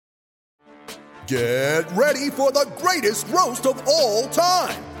Get ready for the greatest roast of all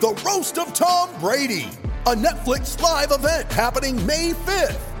time, the Roast of Tom Brady, a Netflix live event happening May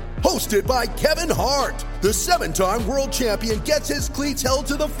 5th. Hosted by Kevin Hart, the 7-time world champion gets his cleats held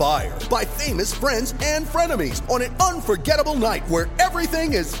to the fire by famous friends and frenemies on an unforgettable night where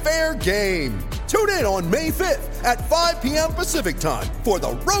everything is fair game. Tune in on May 5th at 5 p.m. Pacific time for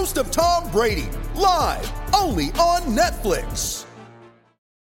the Roast of Tom Brady, live only on Netflix.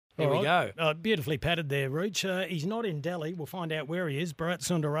 Here we go. Beautifully padded there, Rooch. He's not in Delhi. We'll find out where he is. Bharat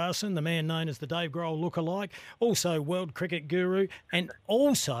Sundararajan, the man known as the Dave Grohl lookalike, also world cricket guru, and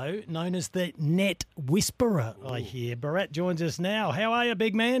also known as the net whisperer, I hear. Bharat joins us now. How are you,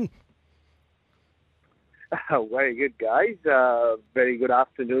 big man? Very good, guys. Very good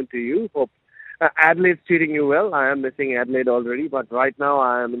afternoon to you. Hope Adelaide's treating you well. I am missing Adelaide already, but right now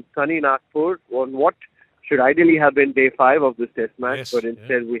I am in sunny Nagpur on what should ideally have been day 5 of this test match, yes, but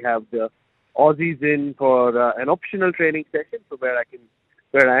instead we have the Aussies in for an optional training session. So where I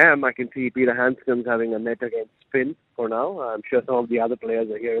am, I can see Peter Handscomb's having a net against spin for now. I'm sure some of the other players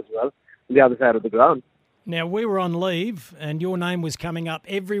are here as well, on the other side of the ground. Now, we were on leave and your name was coming up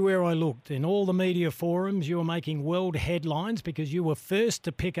everywhere I looked. In all the media forums, you were making world headlines because you were first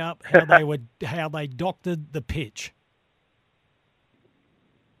to pick up how they doctored the pitch.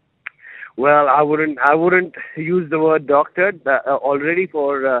 Well, I wouldn't use the word doctored already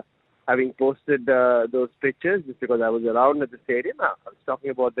for having posted those pictures, just because I was around at the stadium. I was talking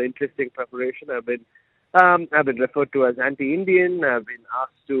about the interesting preparation. I've been referred to as anti-Indian. I've been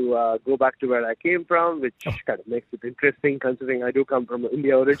asked to go back to where I came from, which kind of makes it interesting considering I do come from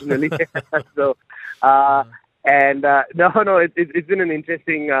India originally. So, no, it's been an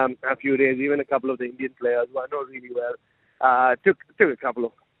interesting a few days. Even a couple of the Indian players who I know really well took a couple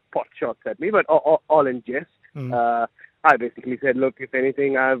of pot shots at me, but all in jest. I basically said, look, if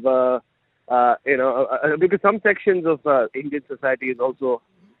anything, I've, because some sections of Indian society is also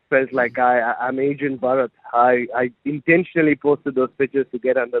felt like I'm Agent Bharat. I intentionally posted those pictures to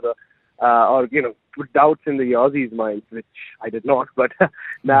get under the, put doubts in the Aussies' minds, which I did not. But it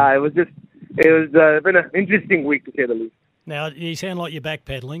was been an interesting week to say the least. Now, you sound like you're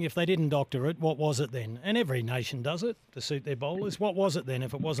backpedaling. If they didn't doctor it, what was it then? And every nation does it to suit their bowlers. What was it then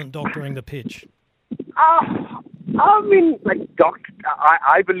if it wasn't doctoring the pitch? I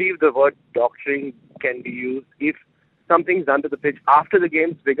believe the word doctoring can be used if something's done to the pitch after the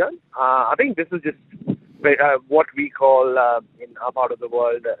game's begun. I think this is just what we call in our part of the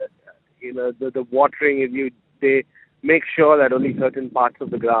world, the watering. They make sure that only certain parts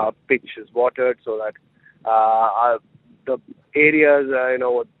of the pitch is watered so that the areas,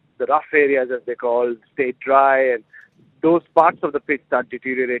 the rough areas as they call, stay dry, and those parts of the pitch start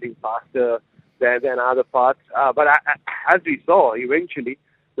deteriorating faster than other parts. But as we saw, eventually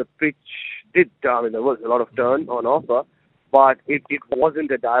the pitch did turn. There was a lot of turn on offer, but it wasn't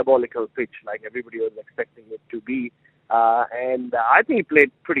a diabolical pitch like everybody was expecting it to be. And I think he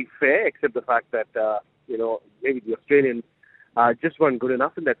played pretty fair, except the fact that maybe the Australians just weren't good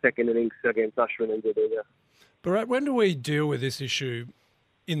enough in that second innings against Ashwin and Jadeja. Bharat, when do we deal with this issue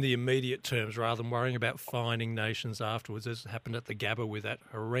in the immediate terms rather than worrying about fining nations afterwards, as happened at the Gabba with that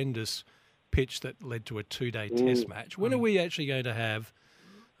horrendous pitch that led to a 2-day test match? When are we actually going to have,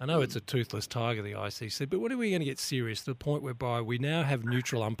 I know it's a toothless tiger, the ICC, but when are we going to get serious to the point whereby we now have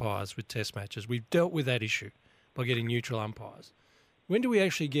neutral umpires with test matches? We've dealt with that issue by getting neutral umpires. When do we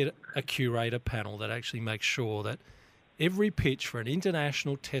actually get a curator panel that actually makes sure that every pitch for an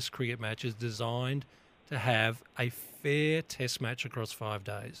international test cricket match is designed to have a fair test match across 5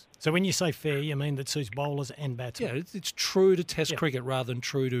 days? So when you say fair, you mean that suits bowlers and batsmen? Yeah, it's true to test cricket rather than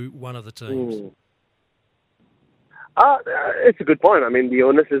true to one of the teams. It's a good point. I mean, the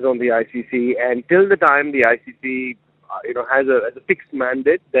onus is on the ICC, and till the time the ICC, has a fixed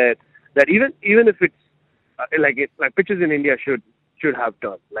mandate that even if it's like pitches in India should have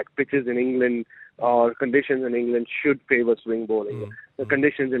turn, like pitches in England or conditions in England should favor swing bowling. The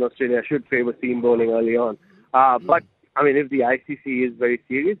conditions in Australia should favor seam bowling early on. But, I mean, if the ICC is very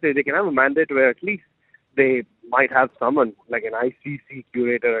serious, they can have a mandate where at least they might have someone, like an ICC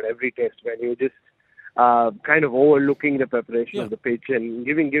curator at every test venue, just kind of overlooking the preparation of the pitch and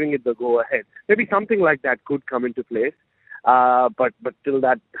giving it the go-ahead. Maybe something like that could come into place. But till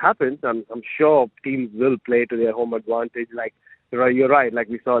that happens, I'm sure teams will play to their home advantage. Like you're right, like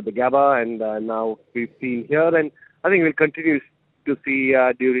we saw at the Gabba, and now we've seen here, and I think we'll continue to see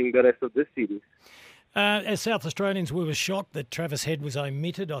during the rest of this series. As South Australians, we were shocked that Travis Head was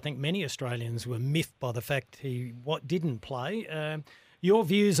omitted. I think many Australians were miffed by the fact he didn't play. Your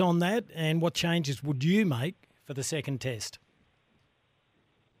views on that, and what changes would you make for the second test?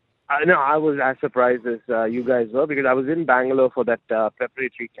 No, I was as surprised as you guys were because I was in Bangalore for that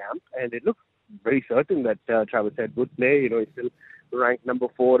preparatory camp, and it looked very certain that Travis Head would play. He's still ranked number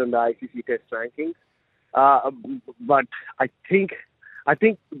 4 in the ICC Test rankings. But I think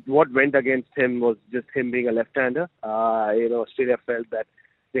what went against him was just him being a left-hander. Australia felt that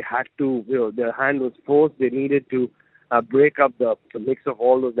they had to, their hand was forced. They needed to break up the mix of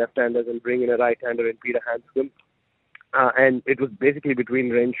all those left-handers and bring in a right-hander in Peter Handscomb. And it was basically between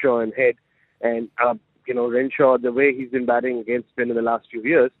Renshaw and Head. And, Renshaw, the way he's been batting against spin in the last few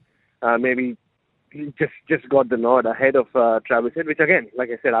years, maybe he just got the nod ahead of Travis Head, which again, like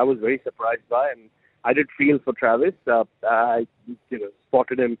I said, I was very surprised by. And I did feel for Travis. I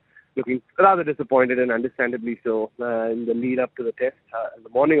spotted him looking rather disappointed, and understandably so, in the lead up to the test, in the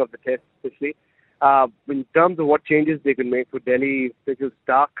morning of the test especially. In terms of what changes they can make for Delhi, because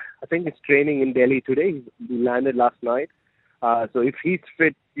Stark, I think, is training in Delhi today. He landed last night. So if he's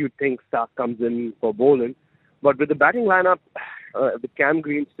fit, you'd think Stark comes in for bowling. But with the batting lineup, with Cam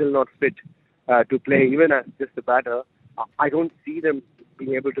Green still not fit to play, even as just a batter, I don't see them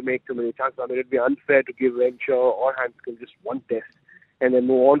being able to make too many chances. I mean, it'd be unfair to give Renshaw or Handscomb just one test and then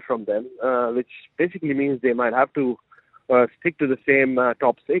move on from them, which basically means they might have to stick to the same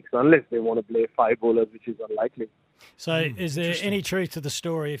top 6 unless they want to play 5 bowlers, which is unlikely. So is there any truth to the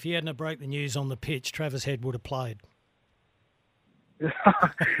story? If you hadn't broke the news on the pitch, Travis Head would have played?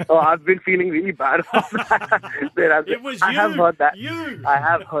 I've been feeling really bad about that. It was I have heard that. You. I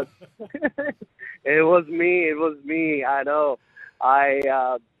have heard. It was me. I know.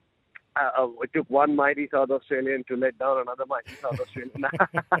 It took one mighty South Australian to let down another mighty South Australian.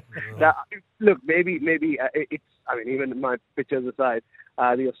 Now, look, maybe it's. I mean, even my pitchers aside,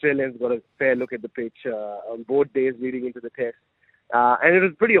 the Australians got a fair look at the pitch on both days leading into the test, and it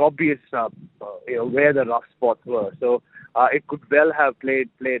was pretty obvious, where the rough spots were. So it could well have played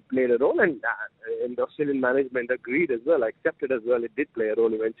a role, and the Australian management agreed as well, accepted as well. It did play a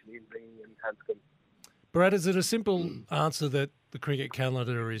role eventually in bringing in Handscomb. Brad, is it a simple answer that the cricket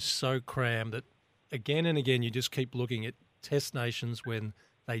calendar is so crammed that again and again you just keep looking at test nations when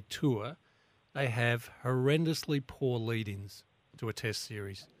they tour, they have horrendously poor lead-ins to a test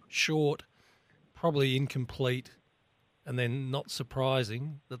series? Short, probably incomplete, and then not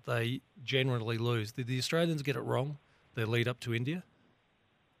surprising that they generally lose. Did the Australians get it wrong, their lead up to India?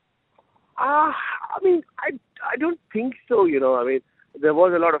 I don't think so, I mean, there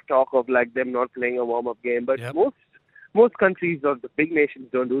was a lot of talk of them not playing a warm-up game, but yep. Most countries or the big nations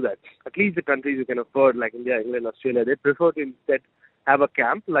don't do that. At least the countries who can afford, like India, England, Australia, they prefer to instead have a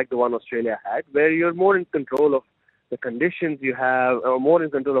camp like the one Australia had, where you're more in control of the conditions you have, or more in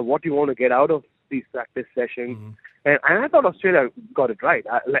control of what you want to get out of these practice sessions. Mm-hmm. And I thought Australia got it right.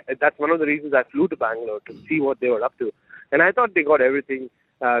 That's one of the reasons I flew to Bangalore, to see what they were up to. And I thought they got everything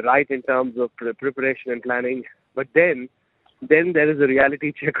right in terms of preparation and planning. But then there is a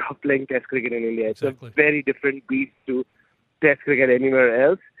reality check of playing Test cricket in India. Exactly. It's a very different beast to Test cricket anywhere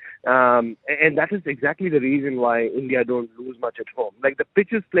else. And that is exactly the reason why India don't lose much at home. The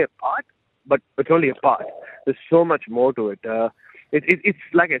pitches play a part, but it's only a part. There's so much more to it. It's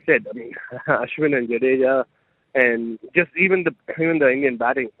like I said, I mean, Ashwin and Jadeja, and just even the Indian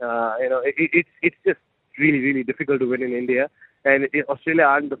batting. It's just really, really difficult to win in India. And Australia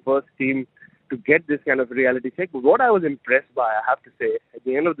aren't the first team to get this kind of reality check. But what I was impressed by, I have to say, at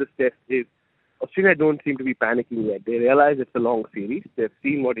the end of this test is Australia don't seem to be panicking yet. They realize it's a long series. They've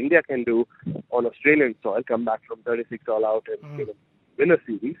seen what India can do on Australian soil, come back from 36 all out and win a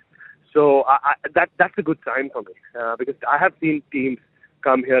series. So that's a good sign for me because I have seen teams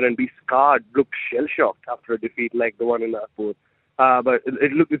come here and be scarred, look shell-shocked after a defeat like the one in Nagpur. But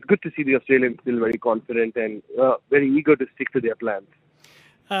it's good to see the Australians still very confident and very eager to stick to their plans.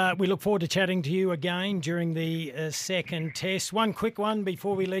 We look forward to chatting to you again during the second test. One quick one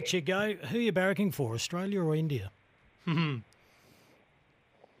before we let you go. Who are you barracking for, Australia or India?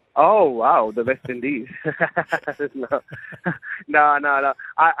 Oh, wow, the West Indies. No.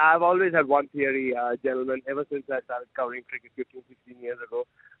 I've always had one theory, gentlemen, ever since I started covering cricket 15, 16 years ago.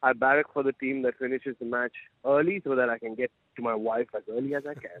 I barrack for the team that finishes the match early so that I can get to my wife as early as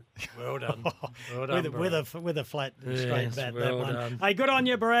I can. Well done. Well done, with a flat, straight bat, that one. Done. Hey, good on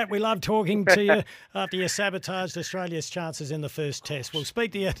you, Bharat. We love talking to you after you sabotaged Australia's chances in the first test. We'll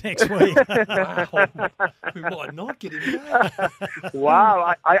speak to you next week. We might not get him back.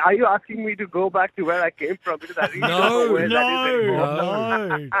 Wow. Are you asking me to go back to where I came from? Because I really don't know where that is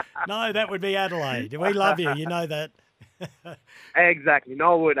anymore. No, that would be Adelaide. We love you. You know that. Exactly.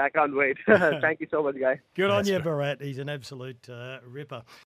 Norwood. I can't wait. Thank you so much, guys. Good on you, Bharat. He's an absolute ripper.